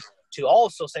Yeah. board to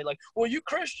also say, like, well, you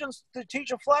Christians to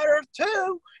teach a flat Earth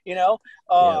too,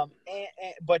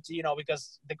 but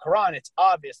because the Quran, it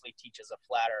obviously teaches a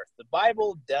flat Earth. The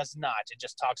Bible does not. It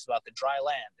just talks about the dry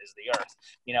land is the Earth,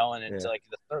 and it's like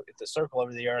the circle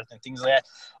of the Earth and things like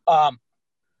that.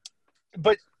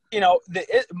 But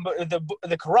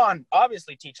the Quran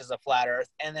obviously teaches a flat Earth,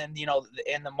 and then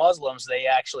and the Muslims, they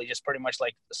actually just pretty much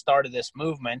like started this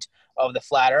movement of the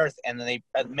flat Earth, and then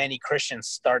many Christians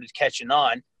started catching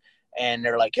on, and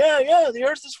they're like, yeah, the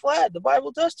Earth is flat. The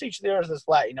Bible does teach the Earth is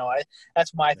flat.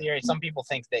 That's my theory. Some people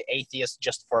think the atheists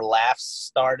just for laughs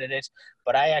started it,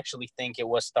 but I actually think it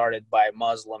was started by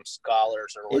Muslim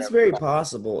scholars or whatever. It's very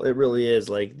possible. It really is.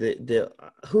 Like the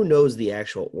who knows the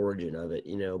actual origin of it,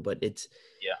 but it's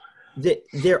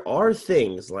there are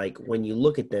things, like when you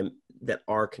look at them, that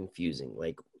are confusing.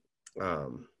 Like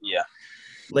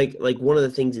like one of the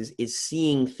things is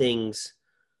seeing things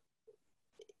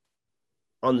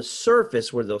on the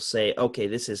surface where they'll say, okay,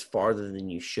 this is farther than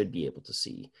you should be able to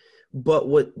see. But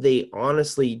what they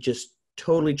honestly just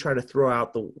totally try to throw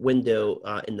out the window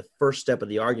in the first step of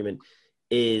the argument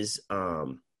is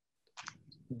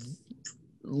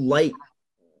light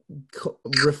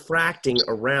refracting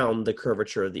around the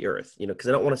curvature of the Earth, because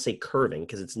I don't want to say curving,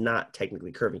 because it's not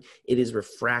technically curving. It is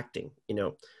refracting.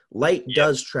 Light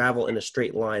does travel in a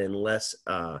straight line unless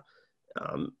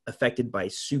affected by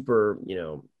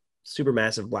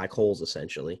supermassive black holes,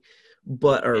 essentially,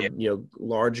 or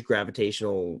large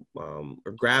gravitational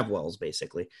or grav wells,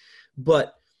 basically.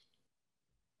 But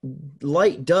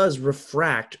light does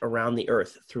refract around the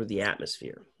Earth through the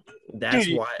atmosphere. That's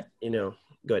why,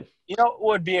 good. What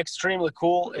would be extremely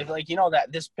cool if, like,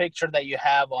 that this picture that you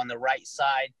have on the right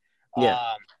side,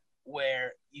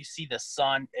 where you see the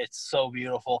sun, it's so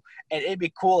beautiful. And it'd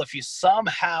be cool if you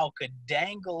somehow could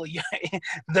dangle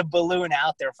the balloon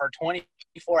out there for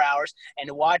 24 hours and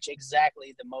watch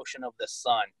exactly the motion of the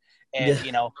sun. And,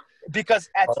 because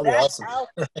at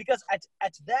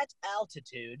that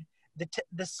altitude,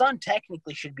 the sun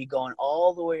technically should be going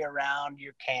all the way around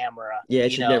your camera. Yeah,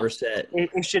 it should never set.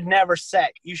 It should never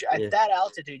set. At that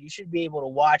altitude, you should be able to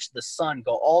watch the sun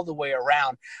go all the way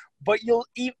around. But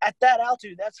at that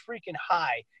altitude, that's freaking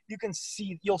high.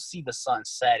 You'll see the sun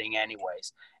setting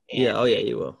anyways. And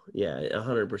you will. Yeah,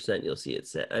 100% you'll see it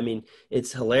set. I mean,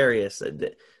 it's hilarious.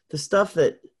 The stuff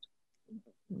the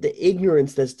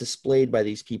ignorance that's displayed by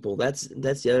these people, that's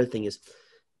the other thing, is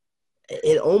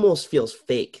it almost feels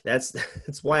fake. That's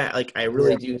why I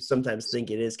really do sometimes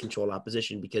think it is controlled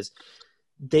opposition, because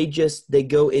they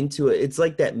go into it. It's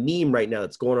like that meme right now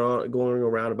that's going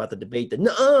around about the debate that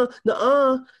no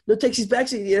takesies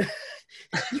backsies. Yeah.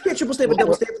 You can't triple stamp a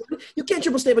double stamp. You can't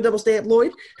triple stamp a double stamp,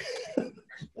 Lloyd.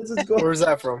 Where's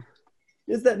that from?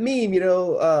 It's that meme,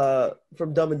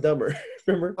 from Dumb and Dumber.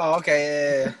 Remember? Oh,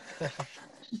 okay. Yeah.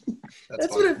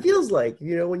 That's what it feels like,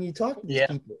 when you talk to these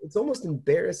people. It's almost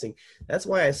embarrassing. That's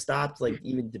why I stopped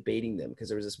even debating them, because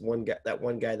there was this one guy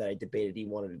that I debated. He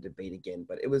wanted to debate again,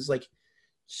 but it was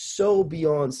so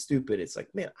beyond stupid. It's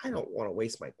like, man, I don't want to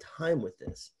waste my time with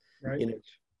this, right?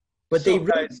 But so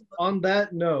guys, on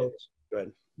that note, go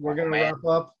ahead. We're gonna wrap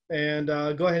up, and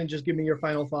go ahead and just give me your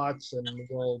final thoughts, and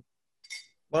we'll.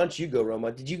 Why don't you go,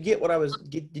 Roma? Did you get what I was?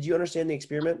 Did you understand the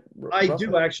experiment? I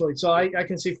do, actually. So I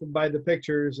can see by the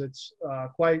pictures, it's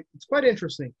quite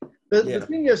interesting. The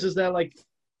thing is that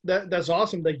that's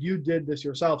awesome that you did this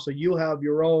yourself. So you have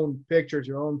your own pictures,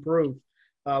 your own proof,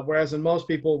 whereas in most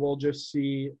people will just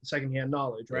see secondhand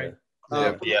knowledge, right?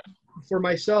 For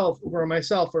myself,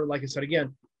 or like I said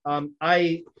again,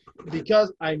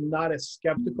 because I'm not as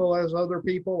skeptical as other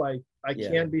people, I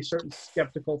can be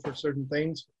skeptical for certain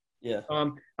things. Yeah.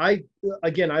 I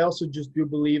also just do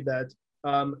believe that,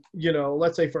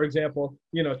 let's say, for example,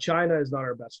 China is not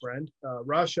our best friend.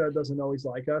 Russia doesn't always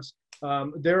like us.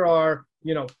 There are,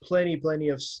 plenty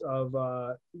of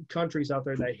countries out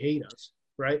there that hate us,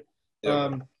 right?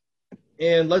 Yeah.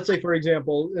 And let's say, for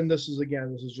example, and this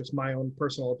is just my own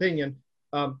personal opinion.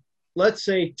 let's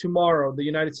say tomorrow the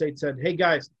United States said, hey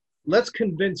guys, let's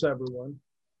convince everyone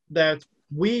that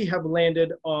we have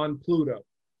landed on Pluto,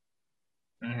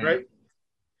 right?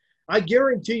 I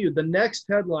guarantee you the next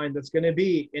headline that's going to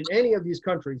be in any of these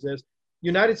countries is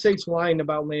United States lying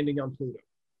about landing on Pluto.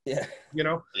 Yeah. You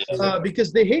know,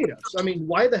 because they hate us. I mean,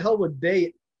 why the hell would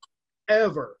they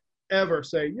ever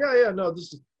say, yeah, no,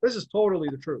 this is totally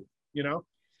the truth, you know?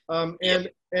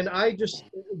 And I just,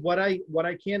 what I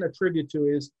can attribute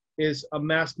to is a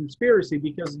mass conspiracy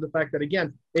because of the fact that,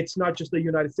 again, it's not just the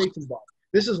United States involved.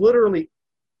 This is literally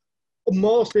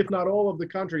most, if not all, of the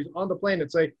countries on the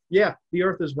planet say, yeah, the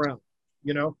earth is round,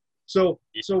 you know? So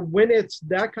when it's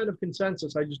that kind of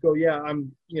consensus, I just go, yeah,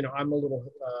 I'm a little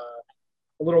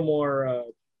more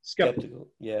skeptical.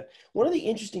 Yeah. One of the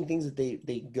interesting things that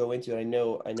they go into, and I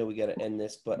know we got to end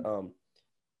this, but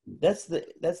that's the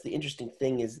interesting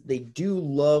thing is they do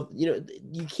love,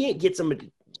 you can't get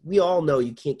somebody, we all know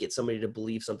you can't get somebody to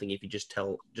believe something if you just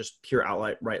tell just pure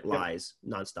outright lies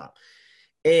nonstop.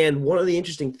 And one of the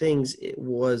interesting things it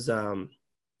was, I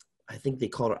think they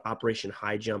called it Operation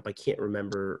High Jump. I can't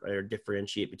remember or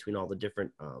differentiate between all the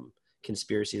different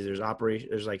conspiracies. There's Operation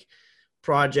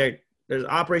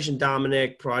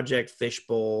Dominic, Project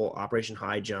Fishbowl, Operation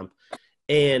High Jump.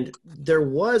 And there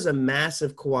was a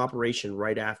massive cooperation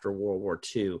right after World War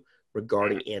II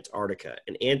regarding Antarctica.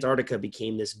 And Antarctica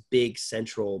became this big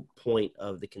central point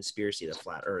of the conspiracy of the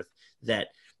flat earth, that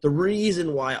the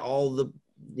reason why all the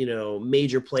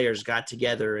major players got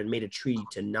together and made a treaty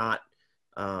to not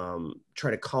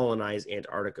try to colonize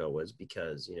Antarctica was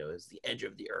because, it's the edge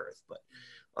of the earth. But,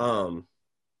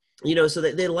 so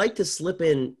they like to slip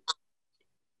in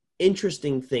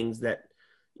interesting things that,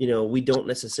 we don't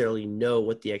necessarily know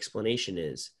what the explanation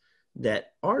is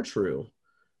that are true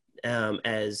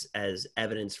as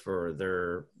evidence for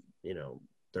their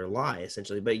lie,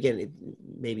 essentially. But again,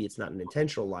 maybe it's not an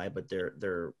intentional lie, but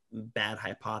they're bad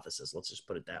hypothesis. Let's just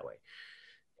put it that way.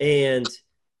 And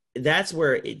that's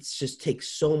where it just takes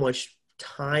so much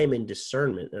time and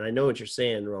discernment. And I know what you're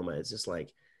saying, Roma. It's just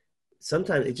like,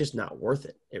 sometimes it's just not worth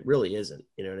it. It really isn't.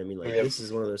 You know what I mean? Like, This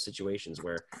is one of those situations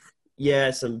where,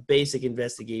 some basic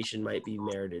investigation might be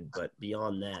merited, but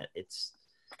beyond that, it's,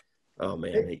 oh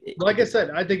man. Like I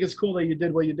said, I think it's cool that you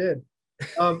did what you did.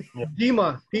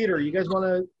 Dima, Peter, you guys want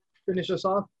to finish us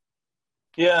off?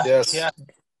 Yeah. Yes. Yeah.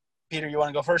 Peter, you want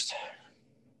to go first?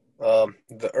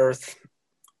 The Earth.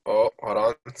 Oh, hold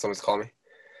on. Someone's calling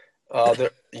me.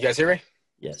 You guys hear me?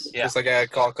 Yes. Yeah. Just like I had a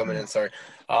call coming in. Sorry.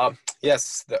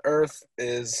 Yes, the Earth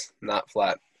is not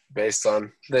flat based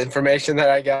on the information that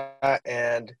I got,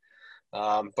 and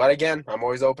but again, I'm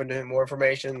always open to more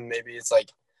information. Maybe it's like,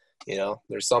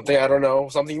 there's something I don't know,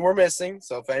 something we're missing.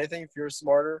 So if anything, if you're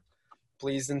smarter,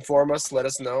 please inform us. Let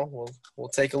us know. We'll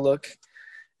take a look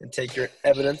and take your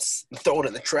evidence and throw it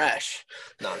in the trash.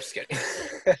 No, I'm just kidding.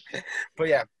 But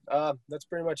yeah, that's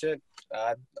pretty much it.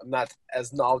 I'm not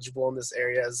as knowledgeable in this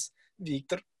area as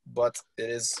Victor, but it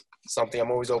is something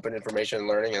I'm always open to information and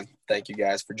learning. And thank you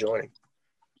guys for joining.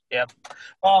 Yeah.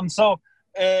 So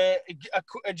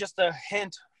just a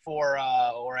hint for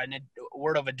or a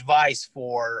word of advice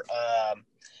for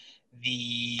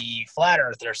the flat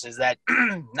earthers is that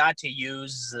not to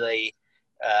use the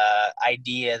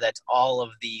idea that all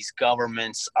of these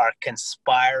governments are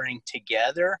conspiring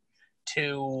together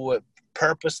to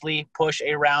purposely push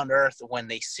a round earth when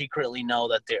they secretly know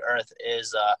that the earth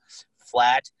is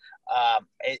flat.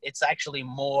 It's actually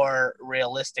more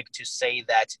realistic to say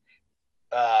that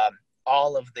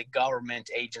all of the government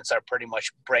agents are pretty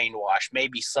much brainwashed.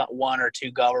 Maybe one or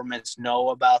two governments know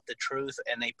about the truth,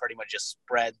 and they pretty much just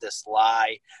spread this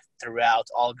lie throughout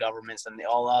all governments, and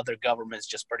all other governments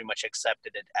just pretty much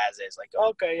accepted it as is. Like,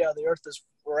 okay, yeah, the earth is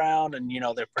round, and,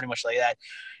 they're pretty much like that.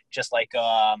 Just like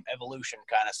evolution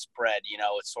kind of spread,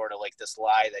 it's sort of like this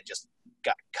lie that just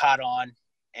got caught on,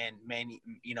 and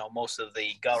most of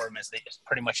the governments, they just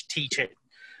pretty much teach it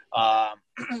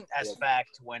as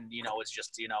fact when it's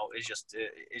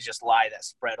just lie that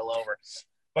spread all over.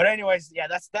 But anyways, yeah,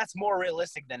 that's more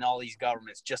realistic than all these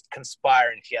governments just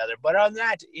conspiring together. But on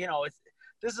that,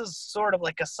 this is sort of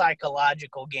like a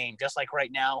psychological game, just like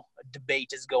right now a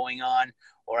debate is going on,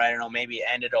 or I don't know, maybe it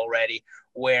ended already,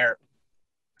 where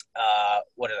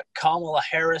Kamala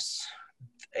Harris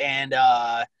and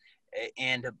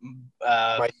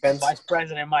Vice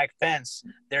President Mike Pence,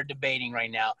 they're debating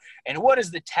right now. And what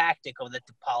is the tactic that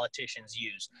the politicians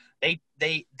use? They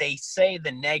say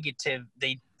the negative.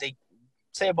 They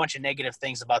say a bunch of negative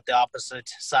things about the opposite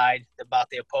side, about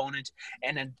the opponent,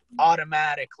 and then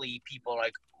automatically people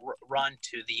run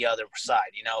to the other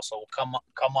side. So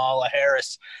Kamala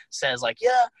Harris says like,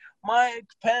 yeah, Mike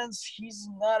Pence, he's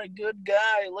not a good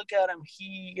guy. Look at him.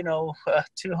 He,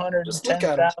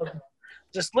 210,000.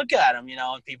 Just look at him,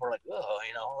 and people are like,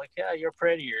 oh, like, yeah, you're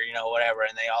prettier, whatever.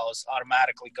 And they always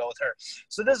automatically go with her.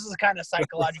 So this is a kind of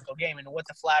psychological game. And what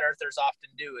the flat earthers often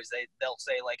do is they'll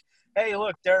say, like, hey,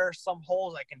 look, there are some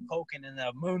holes I can poke in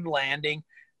the moon landing.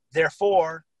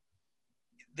 Therefore,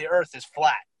 the earth is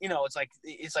flat.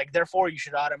 It's like therefore you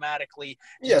should automatically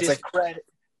discredit.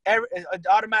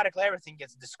 Automatically everything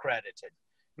gets discredited.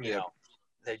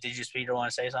 Did you, Peter, want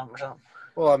to say something or something?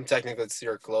 Well, I'm technically it's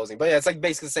your closing, but yeah, it's like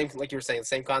basically the same, like you were saying, the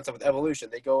same concept with evolution.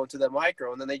 They go into the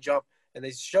micro and then they jump and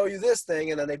they show you this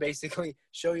thing, and then they basically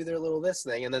show you their little this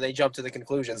thing, and then they jump to the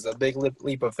conclusions. The big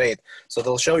leap of faith. So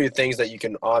they'll show you things that you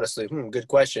can honestly, good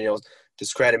question,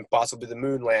 discredit possibly the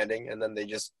moon landing, and then they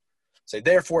just say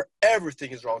therefore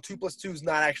everything is wrong. 2 + 2 is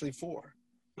not actually 4.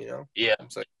 Yeah.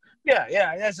 It's like,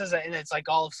 Yeah. And it's like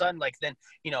all of a sudden, like then,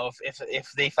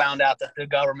 if they found out that the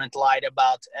government lied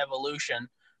about evolution,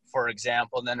 for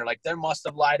example, then they're like, they must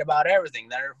have lied about everything.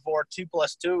 Therefore, 2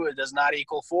 + 2 does not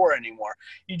equal 4 anymore.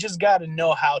 You just got to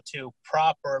know how to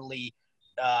properly,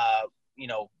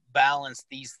 balance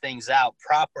these things out,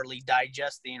 properly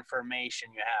digest the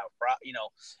information you have,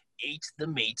 eat the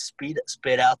meat,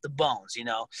 spit out the bones,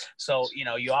 So,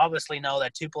 you obviously know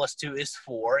that 2 + 2 is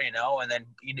 4, and then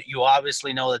you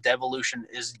obviously know that evolution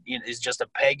is just a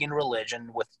pagan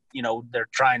religion with, they're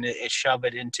trying to shove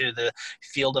it into the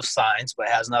field of science, but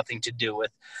it has nothing to do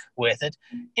with it,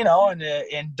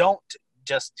 and don't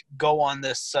just go on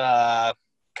this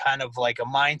kind of like a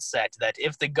mindset that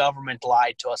if the government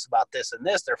lied to us about this and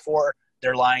this, therefore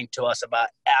they're lying to us about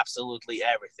absolutely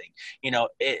everything.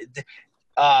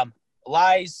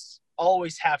 Lies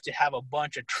always have to have a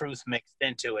bunch of truth mixed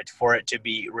into it for it to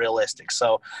be realistic.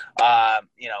 So,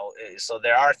 so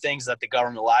there are things that the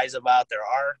government lies about. There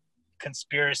are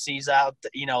conspiracies out,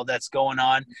 that's going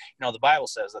on. The Bible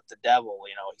says that the devil,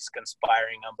 he's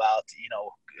conspiring about,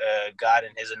 God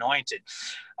and his anointed.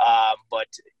 But,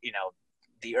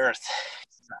 the earth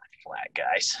is not flat,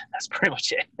 guys. That's pretty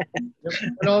much it. Yep.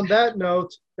 And on that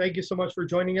note, thank you so much for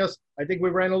joining us. I think we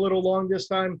ran a little long this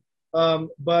time.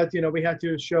 But we had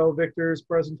to show Victor's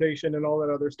presentation and all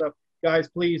that other stuff. Guys,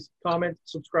 please comment,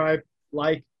 subscribe,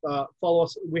 like, follow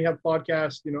us. We have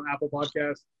podcasts, Apple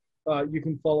Podcasts. You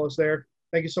can follow us there.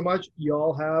 Thank you so much. You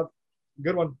all have a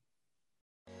good one.